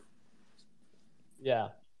 Yeah,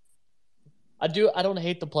 I don't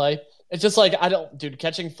hate the play. It's just like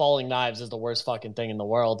catching falling knives is the worst fucking thing in the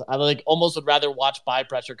world. I like almost would rather watch buy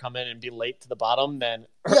pressure come in and be late to the bottom than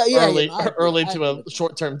early to a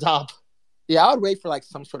short term top. Yeah, I would wait for like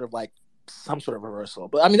some sort of reversal.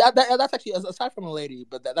 But I mean that's actually, aside from a lady,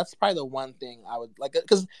 but that's probably the one thing I would like,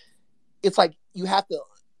 because it's like you have to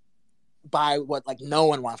buy what like no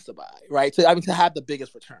one wants to buy, right? So I mean, to have the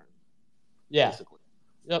biggest return. Yeah. Basically.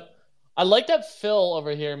 Yep. I like that Phil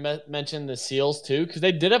over here mentioned the seals too, because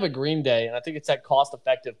they did have a green day, and I think it's that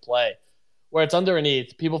cost-effective play where it's under an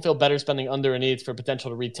ETH. People feel better spending under an ETH for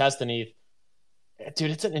potential to retest an ETH.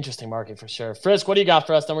 Dude, it's an interesting market for sure. Frisk, what do you got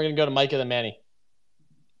for us? Then we're going to go to Micah and Manny.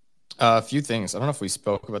 A few things. I don't know if we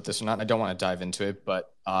spoke about this or not. I don't want to dive into it,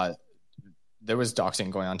 but there was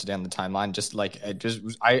doxing going on today on the timeline.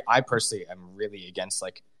 I personally am really against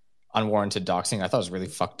like unwarranted doxing. I thought it was really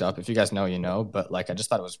fucked up. If you guys know, you know, but like I just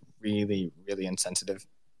thought it was really, really insensitive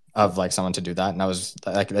of like someone to do that. And I was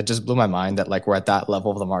like, that just blew my mind that like we're at that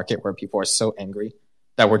level of the market where people are so angry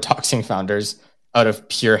that we're doxing founders out of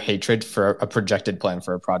pure hatred for a projected plan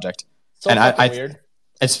for a project. So and weird.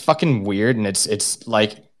 It's fucking weird, and it's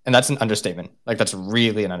like, and that's an understatement. Like that's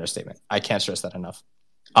really an understatement. I can't stress that enough.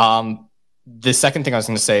 The second thing I was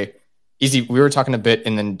going to say, Easy, we were talking a bit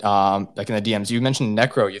in the DMs. You mentioned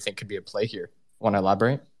Necro. You think could be a play here? Want to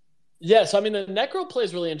elaborate? Yeah, so I mean the Necro play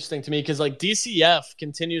is really interesting to me because like DCF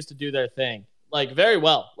continues to do their thing like very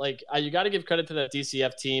well. Like you got to give credit to the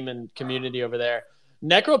DCF team and community over there.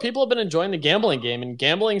 Necro people have been enjoying the gambling game, and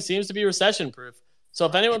gambling seems to be recession proof. So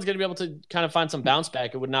if anyone's going to be able to kind of find some bounce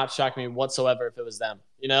back, it would not shock me whatsoever if it was them,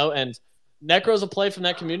 you know? And Necro's a play from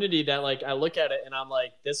that community that like I look at it and I'm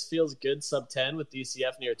like, this feels good sub 10 with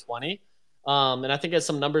DCF near 20. And I think as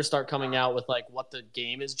some numbers start coming out with like what the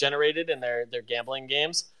game is generated in their gambling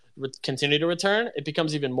games continue to return, it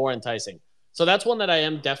becomes even more enticing. So that's one that I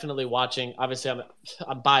am definitely watching. Obviously,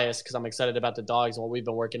 I'm biased because I'm excited about the dogs and what we've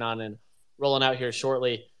been working on and rolling out here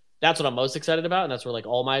shortly. That's what I'm most excited about, and that's where like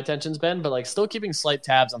all my attention's been. But like still keeping slight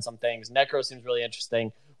tabs on some things. Necro seems really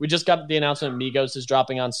interesting. We just got the announcement Migos is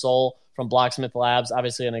dropping on Sol from Blocksmith Labs.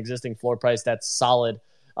 Obviously, an existing floor price that's solid.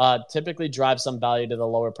 Typically drives some value to the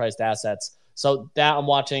lower priced assets. So that I'm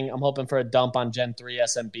watching. I'm hoping for a dump on Gen 3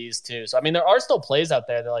 SMBs too. So I mean, there are still plays out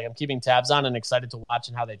there that like I'm keeping tabs on and excited to watch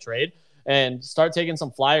and how they trade and start taking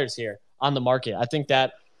some flyers here on the market. I think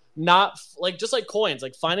that not like just like coins,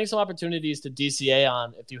 like finding some opportunities to DCA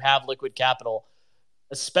on if you have liquid capital,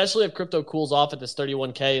 especially if crypto cools off at this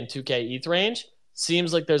 31K and 2K ETH range,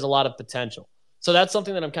 seems like there's a lot of potential. So that's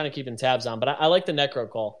something that I'm kind of keeping tabs on. But I like the Necro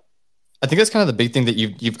call. I think that's kind of the big thing that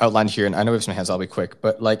you've outlined here. And I know we have some hands, I'll be quick,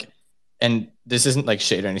 but like, and this isn't like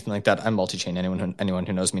shade or anything like that. I'm multi-chain. Anyone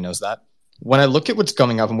who knows me knows that. When I look at what's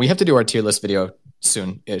coming up, and we have to do our tier list video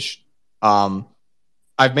soon-ish,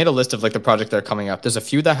 I've made a list of like the projects that are coming up. There's a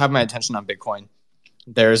few that have my attention on Bitcoin.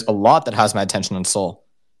 There's a lot that has my attention on Sol.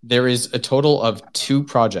 There is a total of 2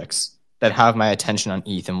 projects that have my attention on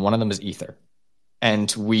ETH, and one of them is Ether.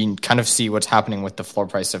 And we kind of see what's happening with the floor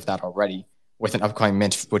price of that already with an upcoming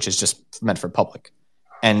mint, which is just meant for public.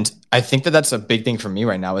 And I think that that's a big thing for me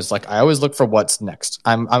right now is like, I always look for what's next.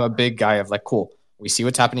 I'm a big guy of like, cool, we see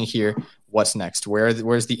what's happening here. What's next?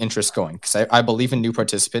 Where's the interest going? Because I believe in new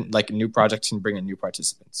projects can bring in new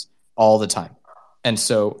participants all the time. And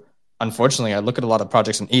so, unfortunately, I look at a lot of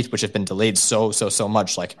projects in ETH which have been delayed so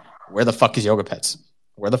much. Like, where the fuck is Yoga Pets?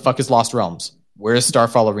 Where the fuck is Lost Realms? Where is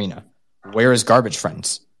Starfall Arena? where is Garbage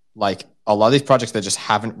Friends? Like a lot of these projects that just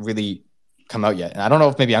haven't really come out yet. And I don't know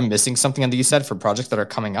if maybe I'm missing something on the East side for projects that are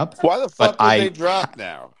coming up. Why the but fuck would they drop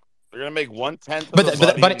now? They're gonna make 1/10 of a buddy.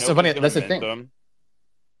 Nobody's gonna that's the mint thing. them.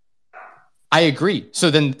 I agree.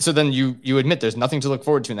 So then you admit there's nothing to look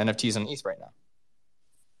forward to in NFTs on East right now.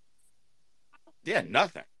 Yeah,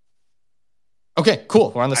 nothing. Okay,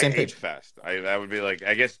 cool. We're on the same page. Fest. That would be like,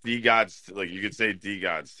 I guess D-Gods, like you could say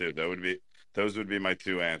D-Gods too. Those would be my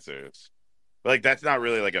two answers. But like that's not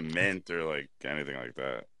really like a mint or like anything like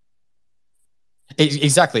that.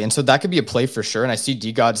 Exactly. And so that could be a play for sure. And I see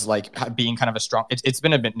D-Gods like being kind of a strong, it's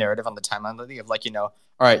been a bit narrative on the timeline lately of like, all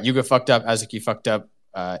right, Yuga fucked up, Azuki fucked up,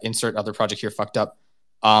 insert other project here fucked up.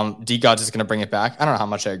 D-Gods is going to bring it back. I don't know how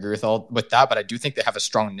much I agree with that, but I do think they have a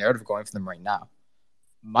strong narrative going for them right now.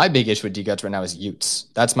 My big issue with D-Gods right now is Utes.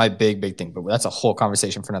 That's my big thing, but that's a whole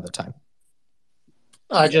conversation for another time.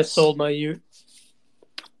 I just sold my Ute.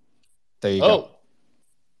 There you go.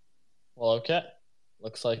 Well, okay.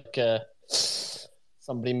 Looks like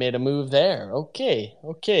somebody made a move there. Okay.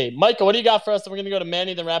 Micah, what do you got for us? And we're going to go to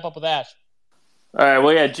Manny, then wrap up with Ash. All right.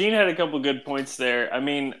 Well, yeah, Gene had a couple good points there. I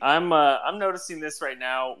mean, I'm noticing this right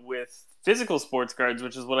now with physical sports cards,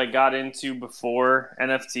 which is what I got into before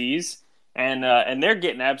NFTs. And they're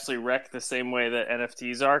getting absolutely wrecked the same way that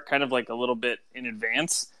NFTs are, kind of like a little bit in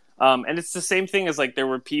advance. And it's the same thing as like there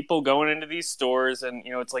were people going into these stores, and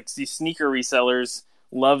it's like these sneaker resellers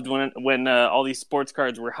loved when all these sports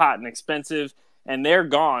cards were hot and expensive, and they're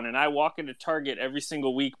gone. And I walk into Target every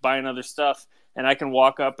single week buying other stuff, and I can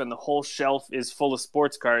walk up and the whole shelf is full of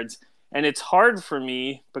sports cards. And it's hard for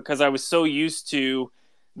me because I was so used to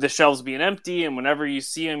the shelves being empty, and whenever you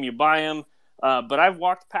see them, you buy them. But I've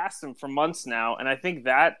walked past them for months now, and I think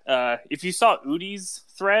that if you saw Udi's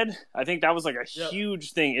thread, I think that was like a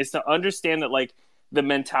huge thing, is to understand that like the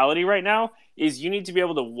mentality right now is you need to be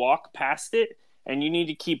able to walk past it, and you need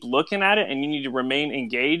to keep looking at it, and you need to remain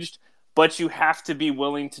engaged, but you have to be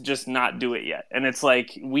willing to just not do it yet. And it's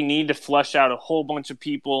like we need to flush out a whole bunch of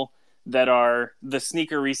people that are the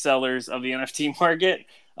sneaker resellers of the NFT market.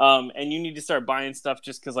 And you need to start buying stuff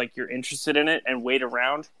just because like you're interested in it and wait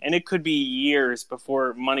around. And it could be years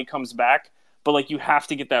before money comes back, but like you have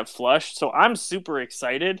to get that flushed. So I'm super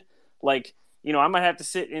excited. Like, I might have to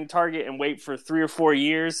sit in Target and wait for 3 or 4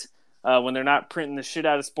 years when they're not printing the shit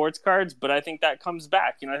out of sports cards. But I think that comes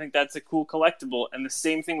back. I think that's a cool collectible. And the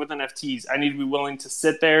same thing with NFTs. I need to be willing to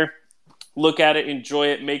sit there, look at it, enjoy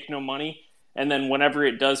it, make no money. And then whenever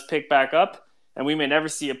it does pick back up, and we may never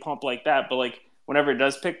see a pump like that, but like, whenever it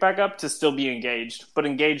does pick back up, to still be engaged. But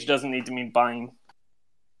engaged doesn't need to mean buying.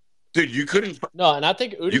 Dude, you couldn't. No, and I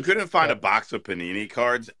think you couldn't find a box of Panini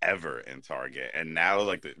cards ever in Target, and now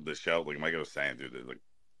like the shelf, like Mike was saying, dude,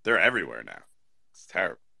 they're everywhere now. It's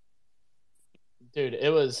terrible. Dude,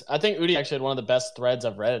 I think Udi actually had one of the best threads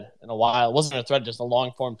I've read in a while. It wasn't a thread, just a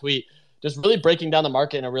long form tweet, just really breaking down the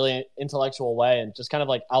market in a really intellectual way and just kind of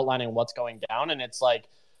like outlining what's going down. And it's like,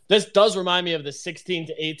 this does remind me of the 16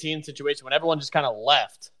 to 18 situation when everyone just kind of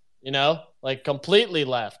left, like completely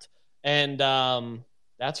left. And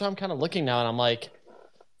that's where I'm kind of looking now. And I'm like,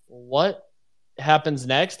 what happens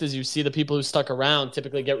next is you see the people who stuck around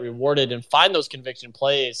typically get rewarded and find those conviction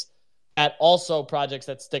plays at also projects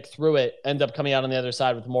that stick through it, end up coming out on the other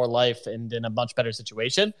side with more life and in a much better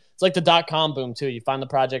situation. It's like the .com boom too. You find the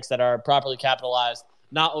projects that are properly capitalized,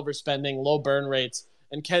 not overspending, low burn rates,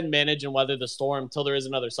 and can manage and weather the storm till there is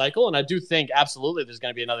another cycle. And I do think absolutely there's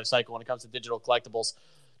going to be another cycle when it comes to digital collectibles.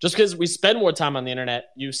 Just because we spend more time on the internet,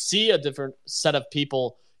 you see a different set of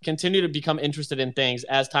people continue to become interested in things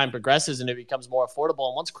as time progresses and it becomes more affordable.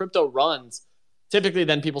 And once crypto runs, typically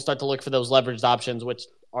then people start to look for those leveraged options, which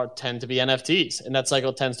tend to be NFTs. And that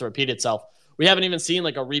cycle tends to repeat itself. We haven't even seen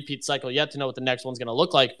like a repeat cycle yet to know what the next one's going to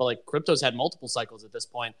look like. But like crypto's had multiple cycles at this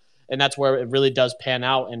point, and that's where it really does pan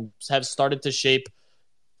out and have started to shape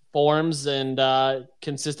forms and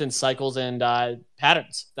consistent cycles and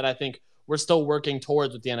patterns that I think we're still working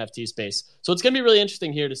towards with the NFT space. So it's going to be really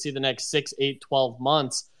interesting here to see the next 6, 8, 12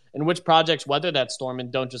 months and which projects weather that storm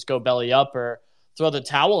and don't just go belly up or throw the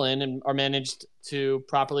towel in and are managed to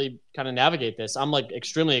properly kind of navigate this. I'm like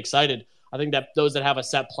extremely excited. I think that those that have a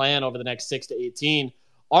set plan over the next 6 to 18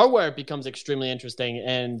 are where it becomes extremely interesting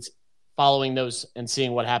and following those and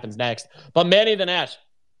seeing what happens next. But Manny, then Ash.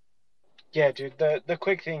 Yeah, dude, the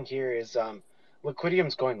quick thing here is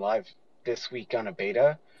Liquidium's going live this week on a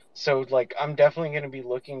beta. So, like, I'm definitely going to be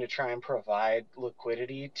looking to try and provide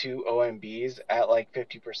liquidity to OMBs at, like,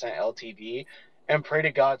 50% LTV. and pray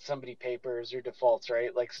to God somebody papers or defaults,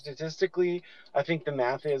 right? Like statistically, I think the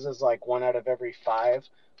math is like 1 out of every 5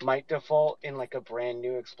 might default in like a brand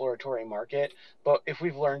new exploratory market. But if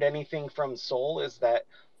we've learned anything from Sol is that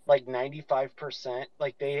like 95%,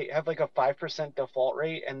 like they have like a 5% default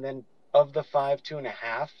rate, and then of the 5,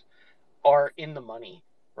 2.5 are in the money,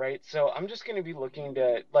 right? So I'm just going to be looking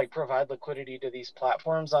to like provide liquidity to these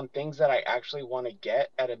platforms on things that I actually want to get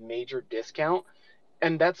at a major discount.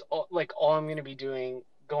 And that's all, like all I'm going to be doing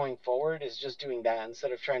going forward is just doing that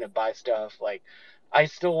instead of trying to buy stuff. Like I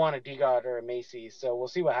still want a DGOT or a Macy's, so we'll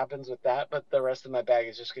see what happens with that. But the rest of my bag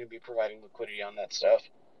is just going to be providing liquidity on that stuff.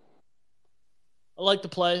 I like the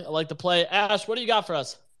play. Ash, what do you got for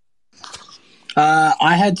us?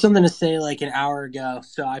 I had something to say like an hour ago,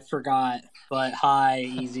 so I forgot. But hi,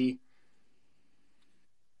 easy.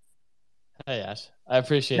 Hey, Ash. I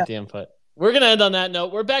appreciate the input. We're going to end on that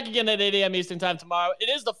note. We're back again at 8 a.m. Eastern time tomorrow. It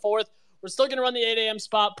is the 4th. We're still going to run the 8 a.m.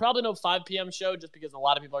 spot. Probably no 5 p.m. show just because a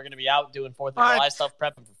lot of people are going to be out doing 4th of July stuff,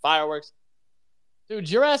 prepping for fireworks. Dude,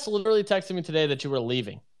 your ass literally texted me today that you were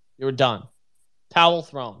leaving. You were done. Towel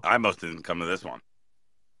thrown. I must didn't come to this one.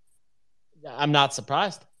 I'm not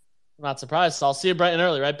surprised. So I'll see you bright and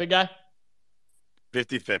early, right, big guy?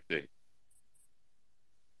 50-50.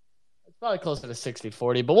 It's probably closer to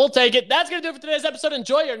 60-40, but we'll take it. That's going to do it for today's episode.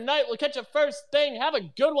 Enjoy your night. We'll catch you first thing. Have a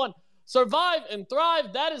good one. Survive and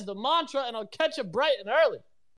thrive. That is the mantra, and I'll catch you bright and early.